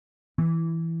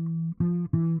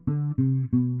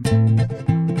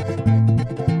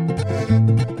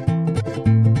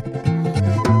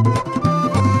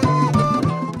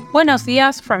Buenos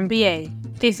días from BA.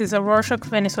 This is a Rorschach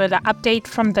Venezuela update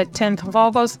from the 10th of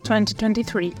August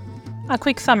 2023. A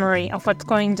quick summary of what's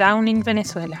going down in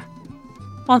Venezuela.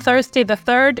 On Thursday the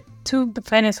 3rd, two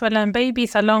Venezuelan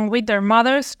babies along with their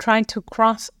mothers tried to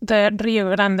cross the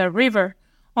Rio Grande River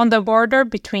on the border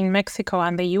between Mexico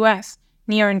and the US,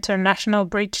 near International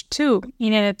Bridge 2,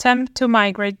 in an attempt to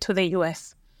migrate to the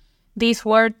US. These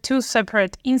were two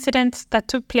separate incidents that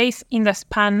took place in the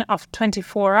span of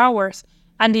 24 hours,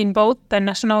 and in both, the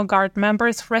National Guard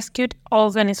members rescued all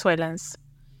Venezuelans.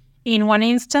 In one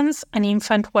instance, an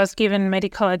infant was given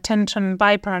medical attention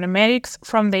by paramedics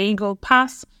from the Eagle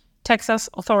Pass, Texas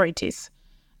authorities.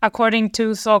 According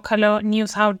to Zocalo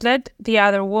news outlet, the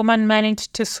other woman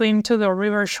managed to swim to the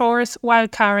river shores while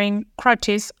carrying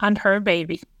crutches and her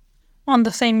baby. On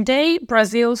the same day,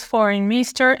 Brazil's foreign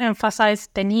minister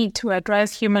emphasized the need to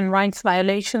address human rights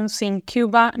violations in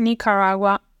Cuba,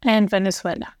 Nicaragua, and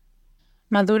Venezuela.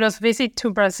 Maduro's visit to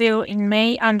Brazil in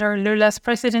May under Lula's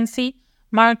presidency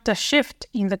marked a shift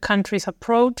in the country's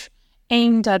approach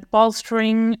aimed at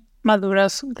bolstering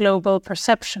Maduro's global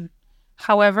perception.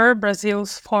 However,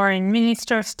 Brazil's foreign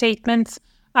minister's statements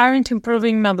aren't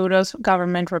improving Maduro's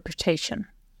government reputation.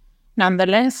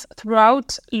 Nonetheless,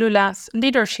 throughout Lula's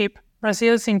leadership,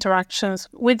 Brazil's interactions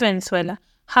with Venezuela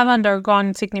have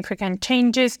undergone significant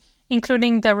changes,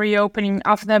 including the reopening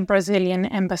of the Brazilian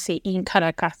embassy in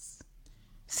Caracas.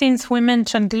 Since we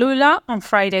mentioned Lula, on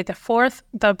Friday the 4th,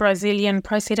 the Brazilian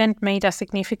president made a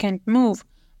significant move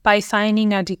by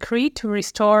signing a decree to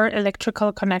restore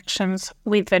electrical connections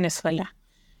with Venezuela.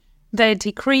 The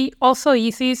decree also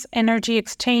eases energy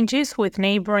exchanges with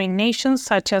neighboring nations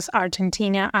such as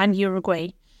Argentina and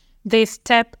Uruguay. This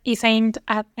step is aimed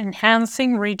at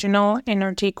enhancing regional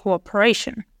energy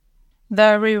cooperation.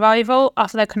 The revival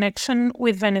of the connection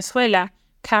with Venezuela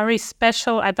carries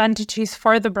special advantages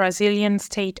for the Brazilian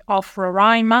state of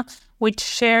Roraima, which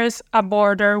shares a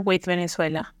border with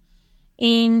Venezuela.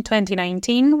 In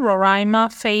 2019,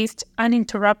 Roraima faced an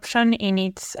interruption in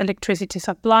its electricity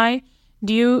supply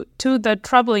due to the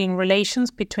troubling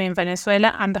relations between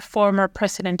Venezuela and the former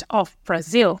president of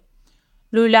Brazil.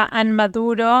 Lula and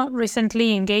Maduro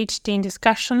recently engaged in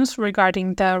discussions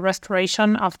regarding the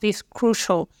restoration of this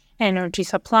crucial energy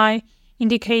supply,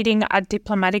 indicating a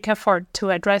diplomatic effort to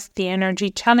address the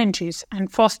energy challenges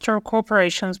and foster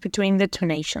cooperations between the two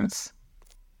nations.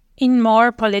 In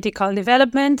more political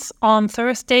developments, on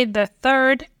Thursday the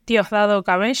 3rd, Diosdado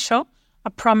Cabello,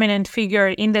 a prominent figure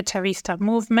in the Chavista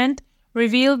movement,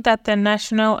 revealed that the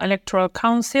National Electoral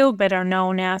Council, better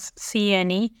known as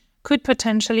CNE, could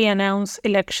potentially announce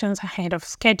elections ahead of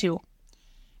schedule.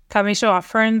 Cabello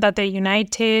affirmed that the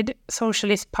United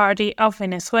Socialist Party of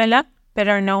Venezuela,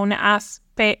 better known as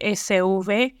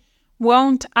PSV,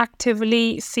 won't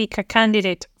actively seek a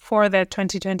candidate for the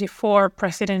 2024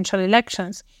 presidential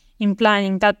elections,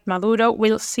 implying that Maduro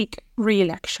will seek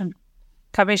re-election.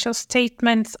 Cabello's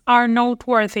statements are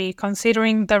noteworthy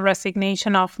considering the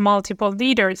resignation of multiple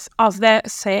leaders of the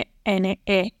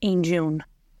CNE in June.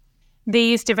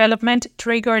 This development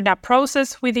triggered a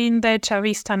process within the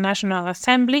Chavista National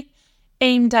Assembly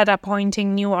aimed at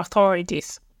appointing new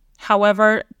authorities.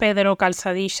 However, Pedro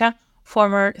Calzadilla,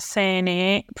 former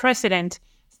CNE president,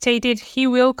 stated he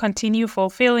will continue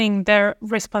fulfilling their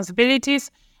responsibilities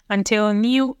until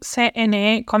new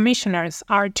CNE commissioners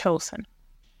are chosen.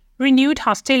 Renewed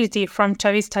hostility from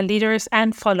Chavista leaders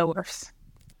and followers.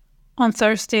 On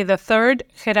Thursday the 3rd,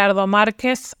 Gerardo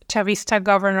Marquez, Chavista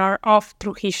governor of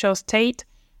Trujillo State,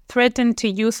 threatened to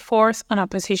use force on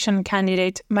opposition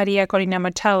candidate Maria Corina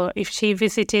Machado if she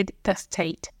visited the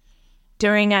state.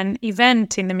 During an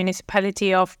event in the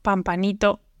municipality of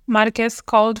Pampanito, Marquez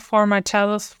called for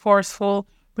Machado's forceful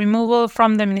removal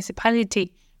from the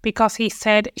municipality because he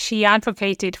said she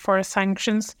advocated for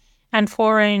sanctions and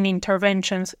foreign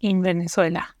interventions in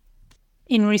Venezuela.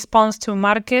 In response to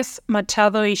Marquez,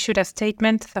 Machado issued a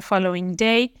statement the following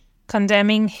day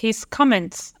condemning his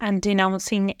comments and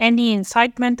denouncing any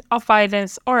incitement of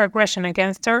violence or aggression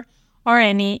against her or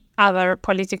any other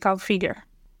political figure.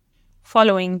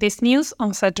 Following this news,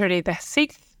 on Saturday the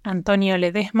 6th, Antonio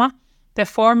Ledesma, the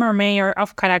former mayor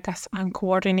of Caracas and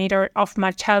coordinator of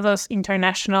Machado's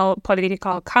International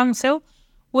Political Council,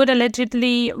 would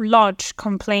allegedly lodge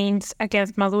complaints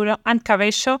against Maduro and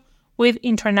Cabello with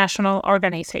international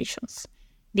organizations.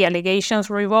 The allegations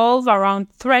revolve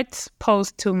around threats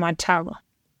posed to Machado.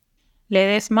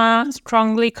 Ledesma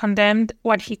strongly condemned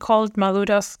what he called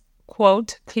Maduro's,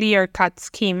 quote, clear-cut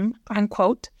scheme,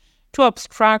 unquote, to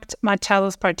obstruct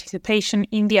Machado's participation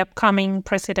in the upcoming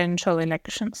presidential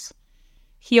elections.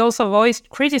 He also voiced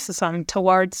criticism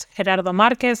towards Gerardo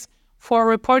Marquez for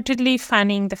reportedly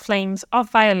fanning the flames of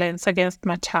violence against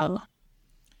Machado.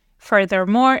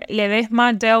 Furthermore,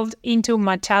 Ledesma delved into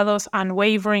Machado's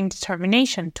unwavering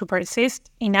determination to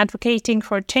persist in advocating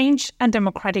for change and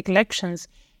democratic elections,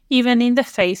 even in the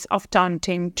face of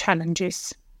daunting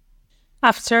challenges.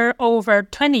 After over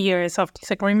 20 years of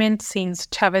disagreement since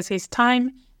Chávez's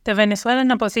time, the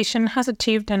Venezuelan opposition has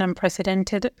achieved an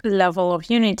unprecedented level of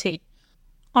unity.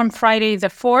 On Friday the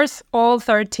 4th, all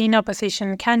 13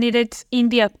 opposition candidates in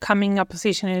the upcoming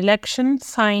opposition election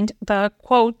signed the,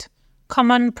 quote,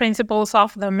 Common Principles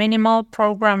of the Minimal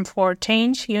Program for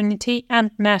Change, Unity, and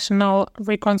National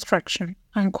Reconstruction,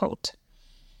 unquote.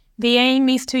 The aim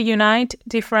is to unite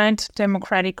different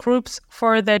democratic groups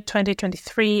for the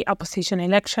 2023 opposition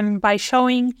election by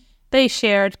showing they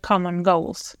shared common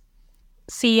goals.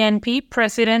 CNP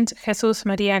President Jesus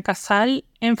María Casal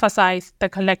emphasized the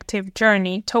collective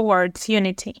journey towards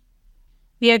unity.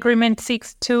 The agreement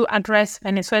seeks to address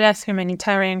Venezuela's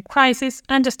humanitarian crisis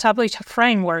and establish a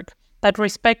framework that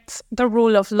respects the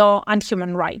rule of law and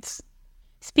human rights.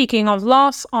 Speaking of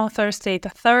laws, on Thursday the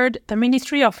 3rd, the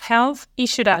Ministry of Health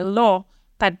issued a law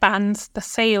that bans the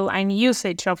sale and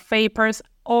usage of vapors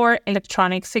or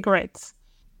electronic cigarettes.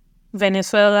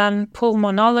 Venezuelan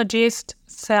pulmonologist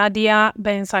Sadia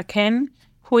Benzaken,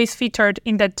 who is featured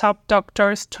in the Top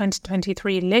Doctors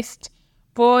 2023 list,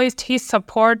 voiced his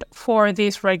support for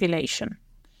this regulation.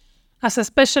 As a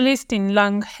specialist in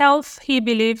lung health, he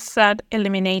believes that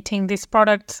eliminating these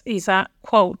products is a,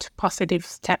 quote, positive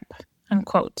step,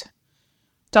 unquote.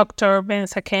 Dr.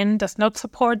 Benzaken does not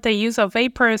support the use of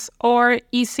vapors or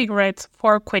e-cigarettes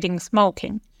for quitting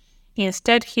smoking.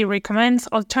 Instead, he recommends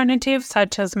alternatives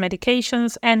such as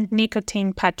medications and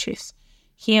nicotine patches.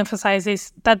 He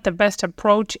emphasizes that the best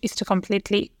approach is to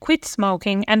completely quit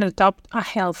smoking and adopt a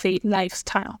healthy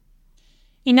lifestyle.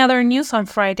 In other news, on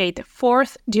Friday the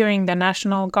 4th, during the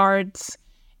National Guard's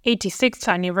 86th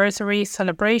anniversary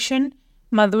celebration,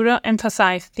 Maduro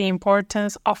emphasized the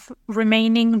importance of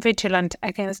remaining vigilant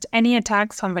against any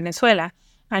attacks on Venezuela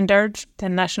and urged the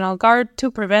National Guard to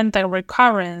prevent the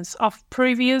recurrence of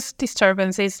previous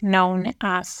disturbances known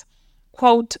as,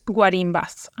 quote,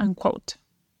 guarimbas, unquote.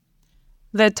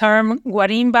 The term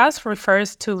guarimbas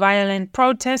refers to violent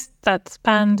protests that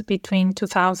spanned between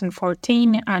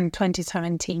 2014 and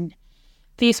 2017.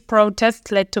 These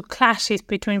protests led to clashes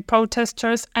between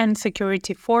protesters and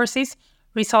security forces,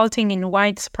 resulting in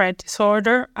widespread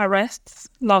disorder, arrests,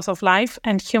 loss of life,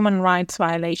 and human rights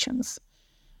violations.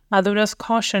 Maduro's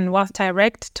caution was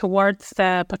direct towards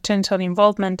the potential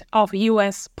involvement of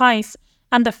U.S. spies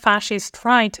and the fascist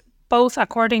right, both,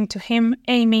 according to him,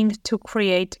 aiming to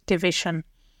create division.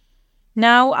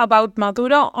 Now, about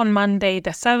Maduro, on Monday the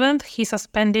 7th, he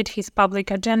suspended his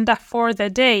public agenda for the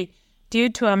day due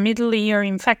to a middle ear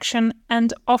infection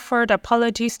and offered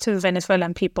apologies to the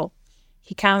Venezuelan people.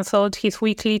 He cancelled his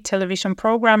weekly television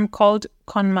program called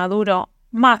Con Maduro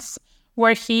Más,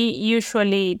 where he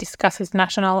usually discusses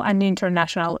national and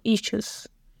international issues.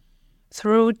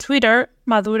 Through Twitter,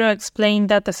 Maduro explained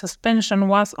that the suspension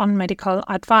was on medical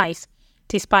advice.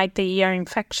 Despite the ear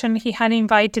infection, he had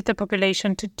invited the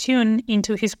population to tune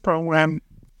into his program.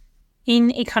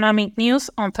 In economic news,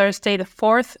 on Thursday the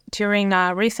 4th, during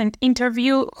a recent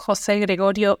interview, José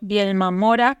Gregorio Bielma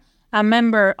Mora, a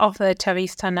member of the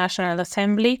Chavista National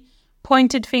Assembly,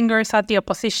 pointed fingers at the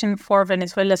opposition for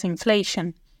Venezuela's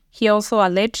inflation. He also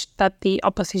alleged that the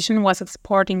opposition was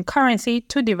exporting currency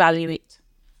to devalue it.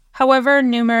 However,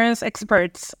 numerous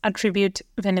experts attribute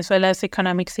Venezuela's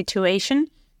economic situation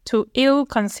to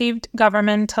ill-conceived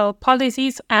governmental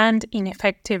policies and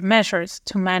ineffective measures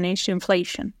to manage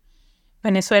inflation.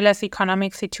 Venezuela's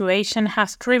economic situation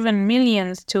has driven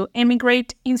millions to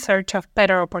emigrate in search of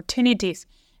better opportunities,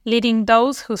 leading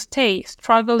those who stay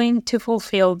struggling to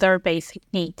fulfill their basic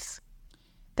needs.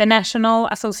 The National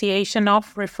Association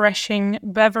of Refreshing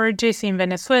Beverages in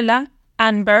Venezuela,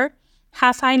 ANBER,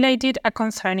 has highlighted a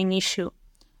concerning issue.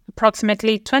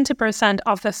 Approximately 20%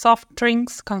 of the soft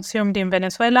drinks consumed in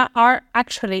Venezuela are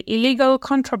actually illegal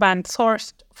contraband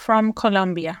sourced from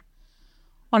Colombia.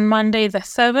 On Monday the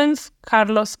 7th,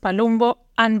 Carlos Palumbo,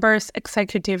 ANBER's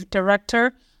executive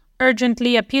director,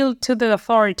 urgently appealed to the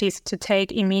authorities to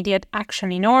take immediate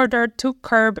action in order to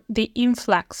curb the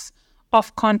influx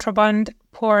of contraband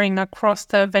pouring across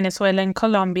the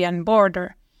Venezuelan-Colombian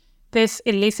border. This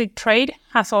illicit trade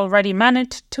has already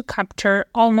managed to capture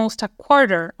almost a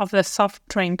quarter of the soft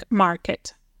drink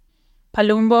market.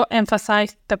 Palumbo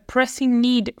emphasized the pressing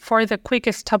need for the quick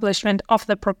establishment of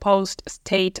the proposed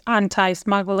state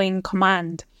anti-smuggling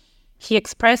command. He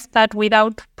expressed that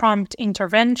without prompt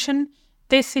intervention,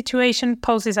 this situation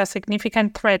poses a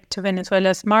significant threat to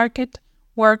Venezuela's market,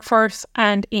 workforce,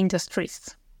 and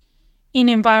industries. In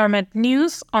environment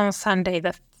news, on Sunday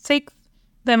the 6th,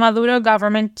 the Maduro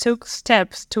government took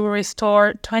steps to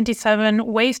restore 27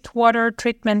 wastewater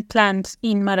treatment plants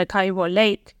in Maracaibo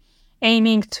Lake,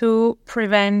 aiming to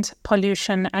prevent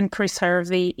pollution and preserve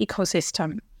the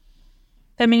ecosystem.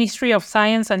 The Ministry of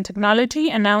Science and Technology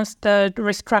announced the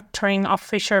restructuring of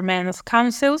fishermen's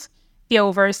councils, the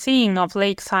overseeing of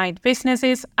lakeside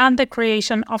businesses, and the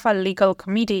creation of a legal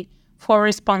committee for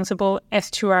responsible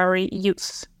estuary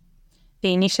use.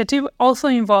 The initiative also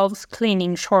involves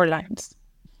cleaning shorelines.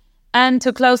 And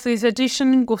to close this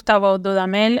edition, Gustavo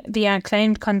Dudamel, the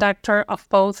acclaimed conductor of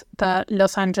both the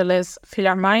Los Angeles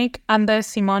Philharmonic and the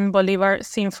Simón Bolívar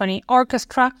Symphony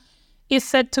Orchestra, is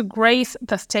set to grace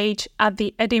the stage at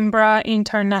the Edinburgh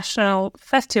International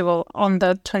Festival on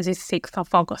the 26th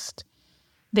of August.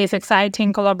 This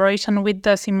exciting collaboration with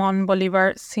the Simón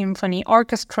Bolívar Symphony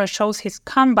Orchestra shows his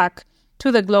comeback to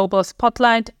the global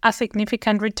spotlight, a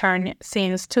significant return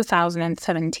since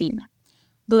 2017.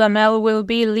 Dudamel will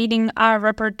be leading a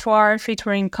repertoire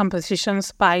featuring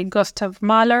compositions by Gustav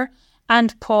Mahler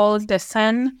and Paul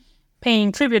Dessenne,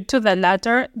 paying tribute to the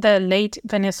latter, the late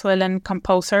Venezuelan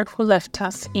composer who left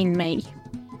us in May.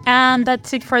 And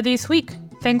that's it for this week.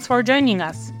 Thanks for joining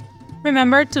us.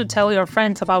 Remember to tell your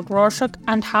friends about Rorschach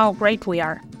and how great we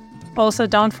are. Also,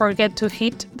 don't forget to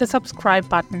hit the subscribe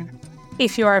button.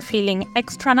 If you are feeling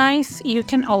extra nice, you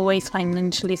can always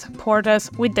financially support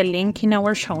us with the link in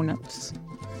our show notes.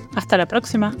 Hasta la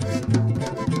próxima.